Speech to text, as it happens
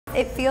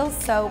It feels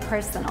so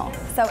personal.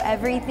 So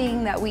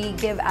everything that we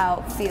give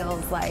out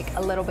feels like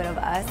a little bit of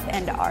us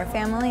and our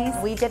families.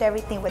 We did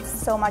everything with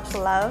so much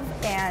love,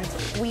 and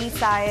we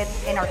saw it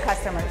in our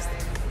customers.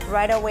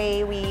 Right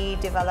away, we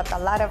developed a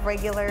lot of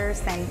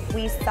regulars, and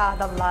we saw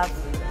the love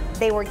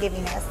they were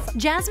giving us.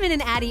 Jasmin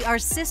and Addie are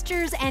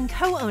sisters and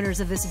co-owners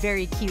of this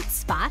very cute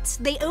spot.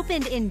 They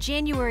opened in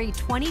January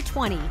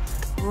 2020,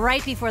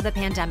 right before the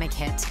pandemic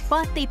hit,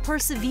 but they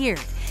persevered.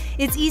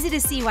 It's easy to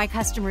see why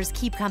customers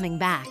keep coming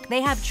back.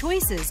 They have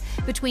choices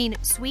between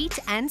sweet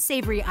and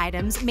savory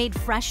items made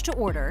fresh to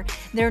order.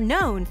 They're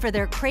known for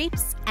their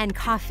crepes and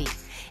coffee.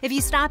 If you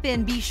stop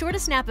in, be sure to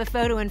snap a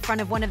photo in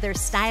front of one of their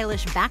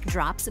stylish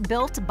backdrops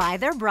built by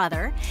their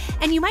brother,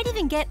 and you might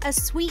even get a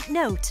sweet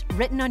note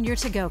written on your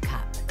to-go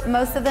cup.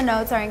 Most of the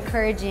notes are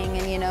encouraging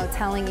and,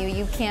 telling you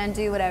you can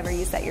do whatever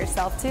you set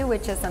yourself to,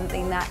 which is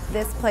something that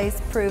this place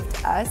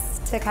proved us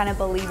to kind of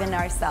believe in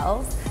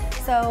ourselves.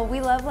 So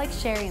we love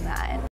sharing that.